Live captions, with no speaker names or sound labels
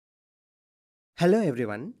Hello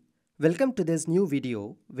everyone, welcome to this new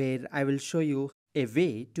video where I will show you a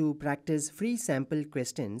way to practice free sample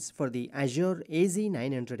questions for the Azure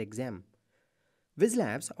AZ-900 exam.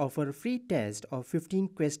 WizLabs offer free test of 15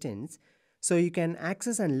 questions so you can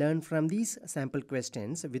access and learn from these sample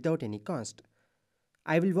questions without any cost.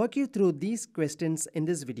 I will walk you through these questions in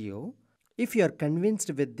this video. If you are convinced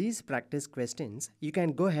with these practice questions, you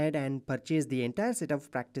can go ahead and purchase the entire set of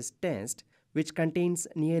practice tests which contains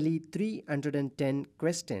nearly 310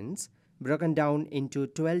 questions broken down into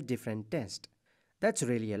 12 different tests. That's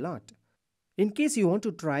really a lot. In case you want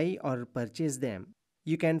to try or purchase them,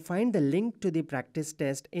 you can find the link to the practice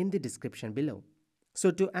test in the description below.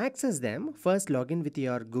 So to access them, first log in with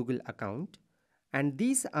your Google account, and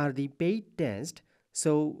these are the paid tests.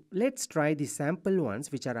 So let's try the sample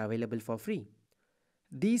ones which are available for free.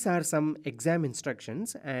 These are some exam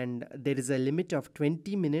instructions and there is a limit of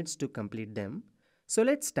 20 minutes to complete them. So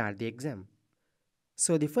let's start the exam.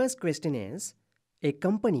 So the first question is, a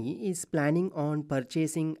company is planning on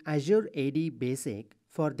purchasing Azure AD Basic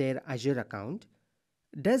for their Azure account.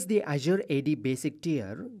 Does the Azure AD Basic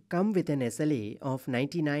tier come with an SLA of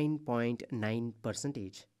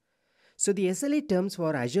 99.9%? So the SLA terms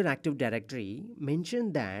for Azure Active Directory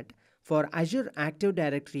mention that for Azure Active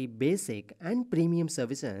Directory Basic and Premium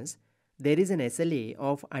services, there is an SLA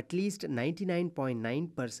of at least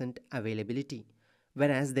 99.9% availability,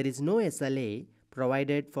 whereas there is no SLA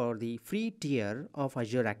provided for the free tier of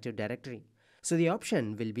Azure Active Directory. So the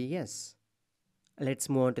option will be yes. Let's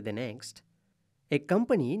move on to the next. A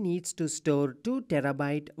company needs to store 2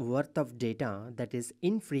 terabyte worth of data that is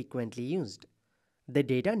infrequently used. The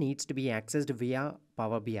data needs to be accessed via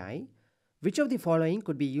Power BI. Which of the following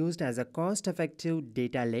could be used as a cost-effective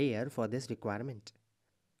data layer for this requirement?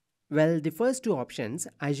 Well, the first two options,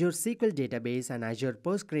 Azure SQL Database and Azure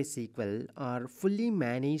PostgreSQL, are fully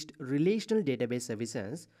managed relational database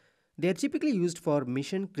services. They are typically used for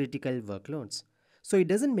mission-critical workloads. So it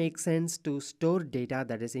doesn't make sense to store data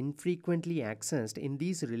that is infrequently accessed in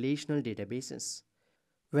these relational databases.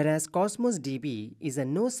 Whereas Cosmos DB is a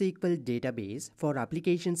NoSQL database for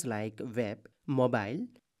applications like web, mobile,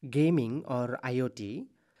 gaming or IoT,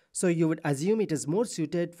 so you would assume it is more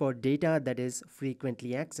suited for data that is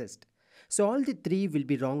frequently accessed. So all the three will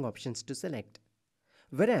be wrong options to select.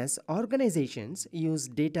 Whereas organizations use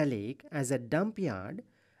data lake as a dump yard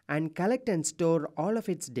and collect and store all of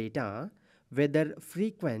its data, whether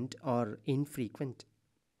frequent or infrequent.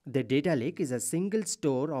 The data lake is a single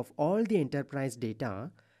store of all the enterprise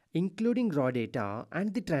data, including raw data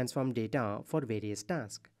and the transform data for various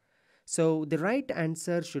tasks. So the right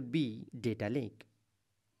answer should be data lake.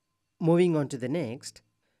 Moving on to the next,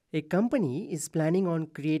 a company is planning on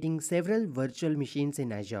creating several virtual machines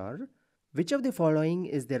in Azure. Which of the following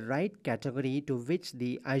is the right category to which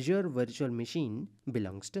the Azure virtual machine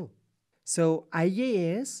belongs to? So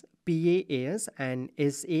IaaS, PaaS and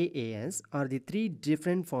SaaS are the three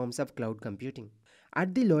different forms of cloud computing.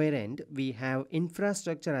 At the lower end, we have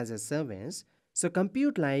infrastructure as a service. So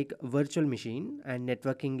compute like virtual machine and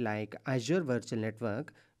networking like Azure Virtual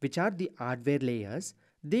Network, which are the hardware layers,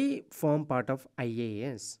 they form part of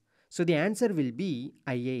IaaS. So the answer will be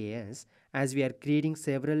IaaS as we are creating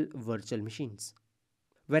several virtual machines.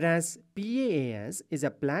 Whereas PaaS is a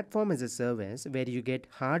platform as a service where you get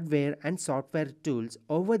hardware and software tools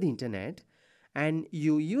over the internet and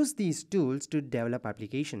you use these tools to develop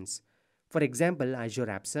applications. For example, Azure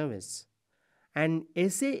App Service. And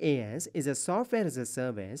SaaS is a software as a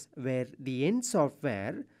service where the end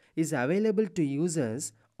software is available to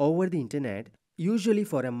users over the internet, usually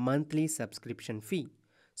for a monthly subscription fee.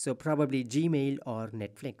 So probably Gmail or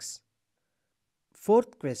Netflix.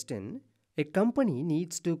 Fourth question, a company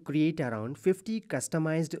needs to create around 50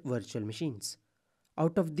 customized virtual machines.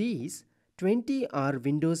 Out of these, 20 are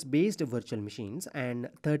Windows-based virtual machines and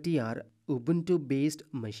 30 are Ubuntu-based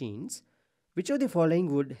machines. Which of the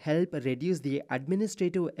following would help reduce the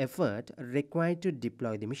administrative effort required to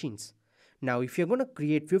deploy the machines? Now, if you're going to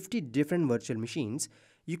create 50 different virtual machines,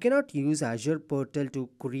 you cannot use Azure portal to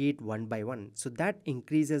create one by one. So that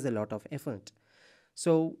increases a lot of effort.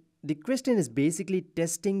 So the question is basically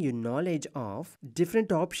testing your knowledge of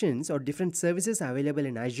different options or different services available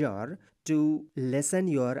in Azure to lessen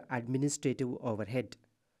your administrative overhead.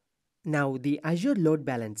 Now, the Azure Load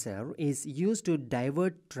Balancer is used to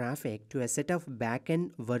divert traffic to a set of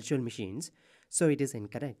backend virtual machines, so it is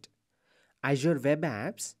incorrect. Azure Web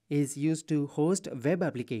Apps is used to host web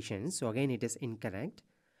applications, so again it is incorrect.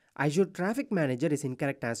 Azure Traffic Manager is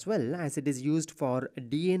incorrect as well as it is used for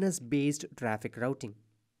DNS-based traffic routing.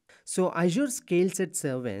 So Azure Scale Set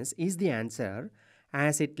Service is the answer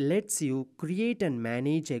as it lets you create and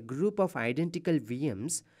manage a group of identical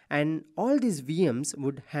VMs, and all these VMs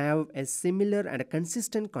would have a similar and a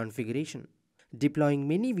consistent configuration. Deploying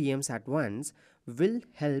many VMs at once will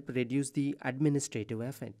help reduce the administrative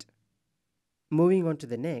effort. Moving on to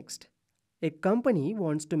the next, a company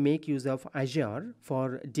wants to make use of Azure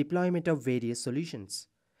for deployment of various solutions.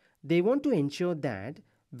 They want to ensure that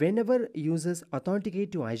whenever users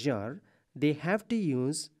authenticate to Azure, they have to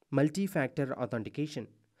use multi-factor authentication.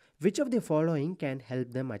 Which of the following can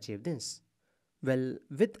help them achieve this? Well,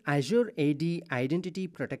 with Azure AD Identity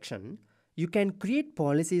Protection, you can create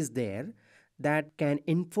policies there that can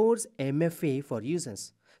enforce MFA for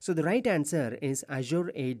users. So the right answer is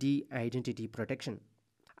Azure AD Identity Protection.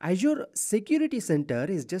 Azure Security Center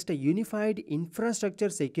is just a unified infrastructure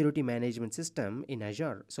security management system in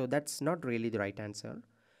Azure. So that's not really the right answer.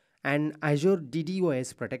 And Azure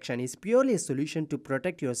DDoS protection is purely a solution to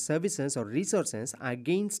protect your services or resources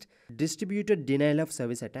against distributed denial of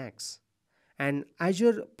service attacks. And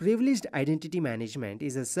Azure Privileged Identity Management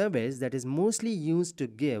is a service that is mostly used to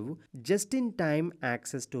give just-in-time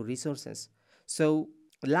access to resources. So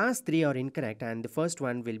last three are incorrect and the first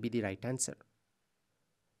one will be the right answer.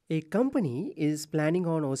 A company is planning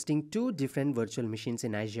on hosting two different virtual machines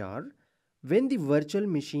in Azure. When the virtual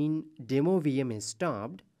machine demo VM is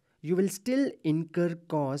stopped, you will still incur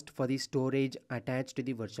cost for the storage attached to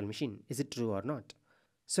the virtual machine. Is it true or not?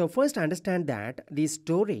 So first understand that the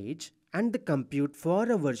storage and the compute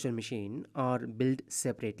for a virtual machine are billed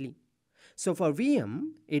separately. So for VM,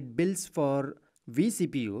 it bills for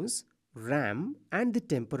vCPUs, RAM, and the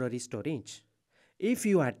temporary storage. If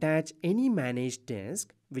you attach any managed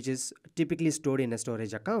disk, which is typically stored in a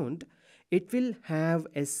storage account, it will have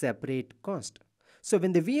a separate cost. So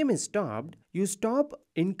when the VM is stopped, you stop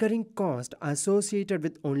incurring cost associated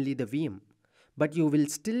with only the VM, but you will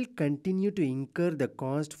still continue to incur the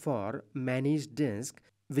cost for managed disk,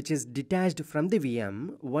 which is detached from the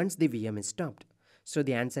VM once the VM is stopped. So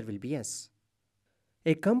the answer will be yes.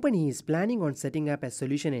 A company is planning on setting up a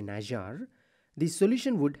solution in Azure. The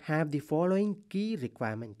solution would have the following key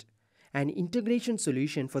requirement: an integration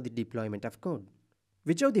solution for the deployment of code.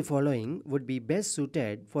 Which of the following would be best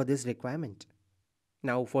suited for this requirement?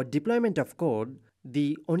 Now, for deployment of code,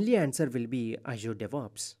 the only answer will be Azure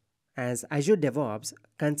DevOps, as Azure DevOps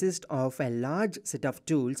consists of a large set of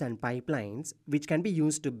tools and pipelines which can be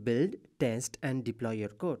used to build, test, and deploy your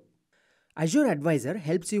code. Azure Advisor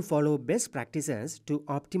helps you follow best practices to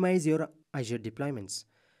optimize your Azure deployments.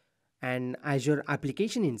 And Azure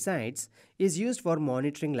Application Insights is used for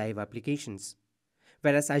monitoring live applications,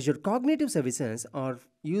 whereas Azure Cognitive Services are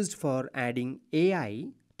used for adding AI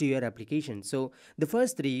to your application. So the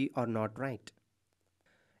first three are not right.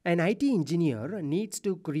 An IT engineer needs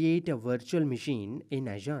to create a virtual machine in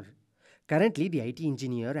Azure. Currently, the IT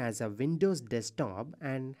engineer has a Windows desktop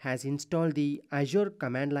and has installed the Azure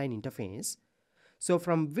command line interface. So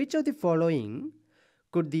from which of the following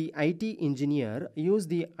could the IT engineer use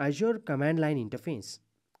the Azure command line interface?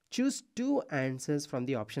 Choose two answers from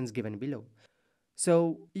the options given below.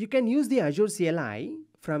 So you can use the Azure CLI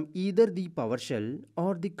from either the PowerShell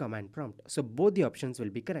or the command prompt. So both the options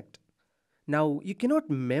will be correct. Now you cannot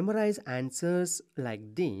memorize answers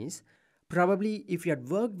like this. Probably if you had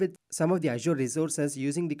worked with some of the Azure resources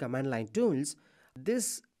using the command line tools,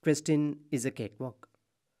 this question is a cakewalk.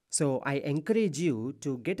 So I encourage you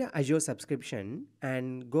to get an Azure subscription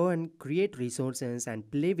and go and create resources and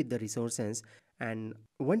play with the resources. And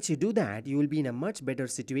once you do that, you will be in a much better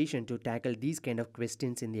situation to tackle these kind of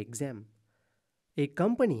questions in the exam. A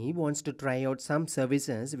company wants to try out some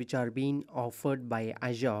services which are being offered by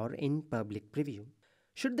Azure in public preview.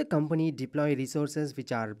 Should the company deploy resources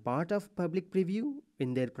which are part of public preview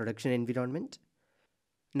in their production environment?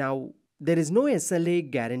 Now, there is no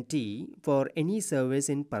SLA guarantee for any service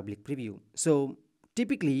in public preview. So,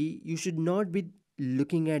 typically, you should not be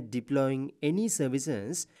looking at deploying any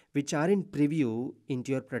services which are in preview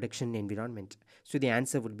into your production environment. So, the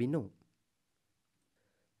answer would be no.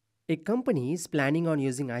 A company is planning on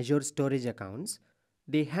using Azure storage accounts.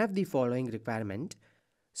 They have the following requirement: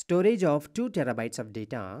 storage of 2 terabytes of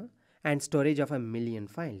data and storage of 1 million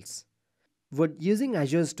files. Would using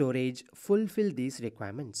Azure storage fulfill these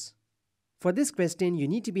requirements? For this question, you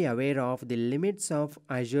need to be aware of the limits of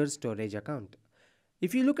Azure storage account.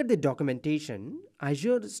 If you look at the documentation,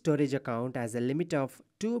 Azure storage account has a limit of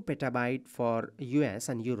 2 petabyte for US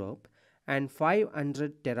and Europe and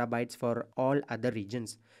 500 terabytes for all other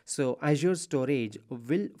regions. So Azure storage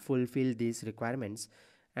will fulfill these requirements,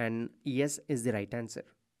 and yes is the right answer.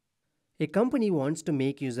 A company wants to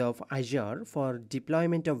make use of Azure for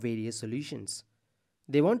deployment of various solutions.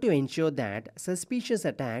 They want to ensure that suspicious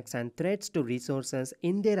attacks and threats to resources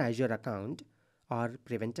in their Azure account are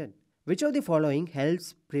prevented. Which of the following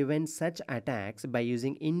helps prevent such attacks by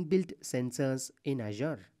using inbuilt sensors in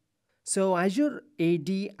Azure? So, Azure AD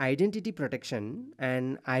Identity Protection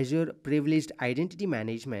and Azure Privileged Identity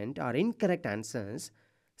Management are incorrect answers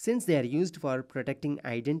since they are used for protecting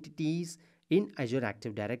identities in Azure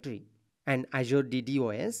Active Directory. And Azure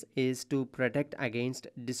DDoS is to protect against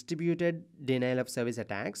distributed denial of service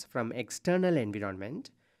attacks from external environment,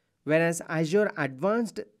 whereas Azure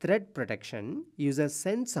Advanced Threat Protection uses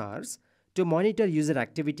sensors to monitor user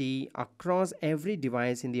activity across every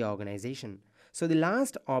device in the organization. So the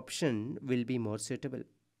last option will be more suitable.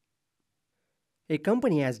 A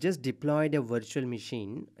company has just deployed a virtual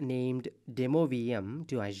machine named Demo VM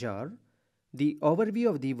to Azure. The overview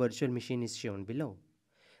of the virtual machine is shown below.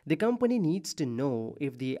 The company needs to know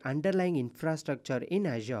if the underlying infrastructure in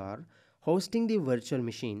Azure hosting the virtual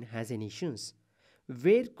machine has any issues.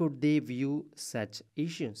 Where could they view such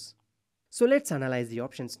issues? So let's analyze the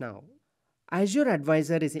options now. Azure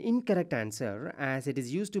Advisor is an incorrect answer as it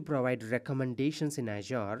is used to provide recommendations in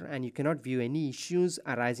Azure and you cannot view any issues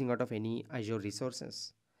arising out of any Azure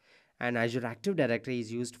resources. And Azure Active Directory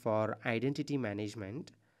is used for identity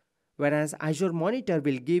management, whereas Azure Monitor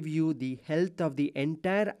will give you the health of the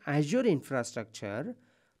entire Azure infrastructure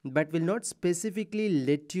but will not specifically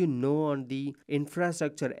let you know on the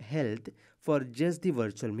infrastructure health for just the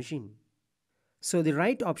virtual machine. So the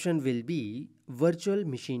right option will be Virtual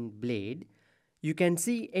Machine Blade. You can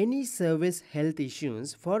see any service health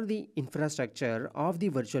issues for the infrastructure of the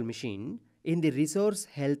virtual machine in the resource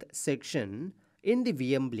health section in the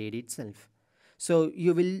VM Blade itself. So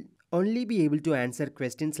you will only be able to answer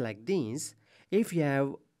questions like these if you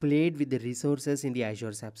have played with the resources in the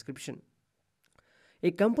Azure subscription. A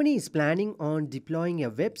company is planning on deploying a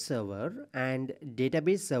web server and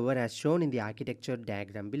database server as shown in the architecture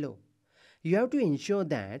diagram below. You have to ensure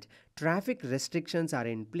that traffic restrictions are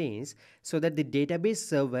in place so that the database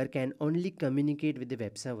server can only communicate with the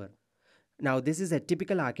web server. Now, this is a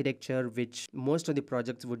typical architecture which most of the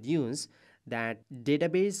projects would use, that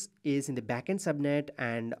database is in the backend subnet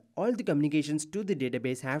and all the communications to the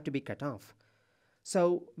database have to be cut off.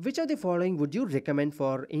 So, which of the following would you recommend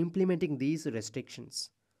for implementing these restrictions?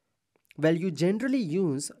 Well, you generally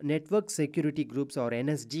use network security groups or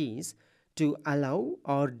NSGs to allow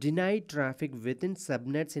or deny traffic within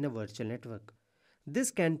subnets in a virtual network.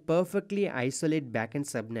 This can perfectly isolate backend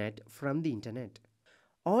subnet from the internet.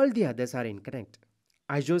 All the others are incorrect.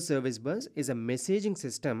 Azure Service Bus is a messaging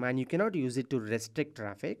system and you cannot use it to restrict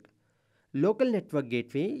traffic. Local network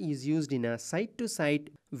gateway is used in a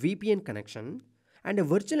site-to-site VPN connection, and a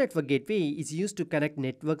virtual network gateway is used to connect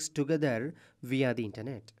networks together via the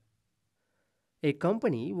internet. A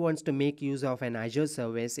company wants to make use of an Azure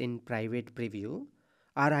service in private preview.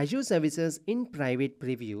 Are Azure services in private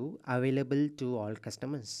preview available to all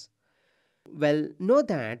customers? Well, know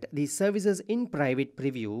that the services in private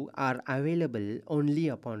preview are available only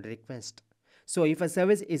upon request. So if a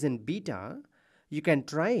service is in beta, you can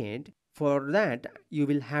try it. For that, you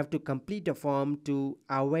will have to complete a form to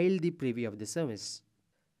avail the preview of the service.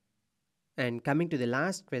 And coming to the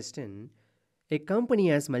last question, a company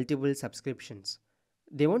has multiple subscriptions.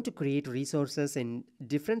 They want to create resources in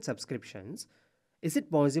different subscriptions. Is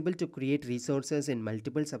it possible to create resources in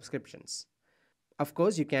multiple subscriptions? Of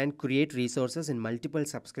course, you can create resources in multiple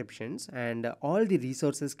subscriptions and all the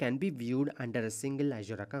resources can be viewed under a single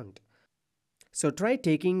Azure account. So try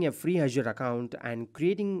taking a free Azure account and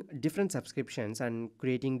creating different subscriptions and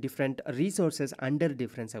creating different resources under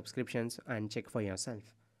different subscriptions and check for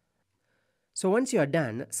yourself. So once you are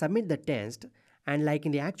done, submit the test, and like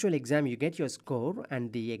in the actual exam, you get your score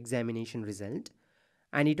and the examination result.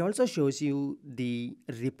 And it also shows you the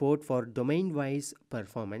report for domain-wise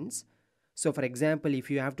performance. So for example, if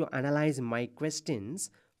you have to analyze my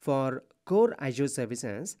questions for core Azure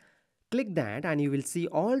services, click that and you will see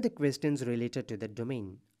all the questions related to the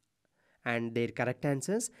domain and their correct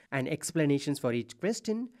answers and explanations for each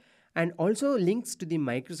question, and also links to the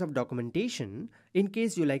Microsoft documentation in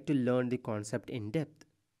case you like to learn the concept in depth.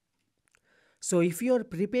 So if you are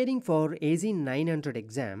preparing for AZ-900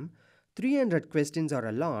 exam, 300 questions are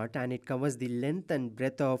a lot and it covers the length and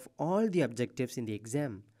breadth of all the objectives in the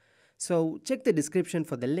exam. So check the description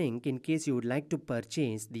for the link in case you would like to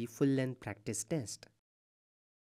purchase the full-length practice test.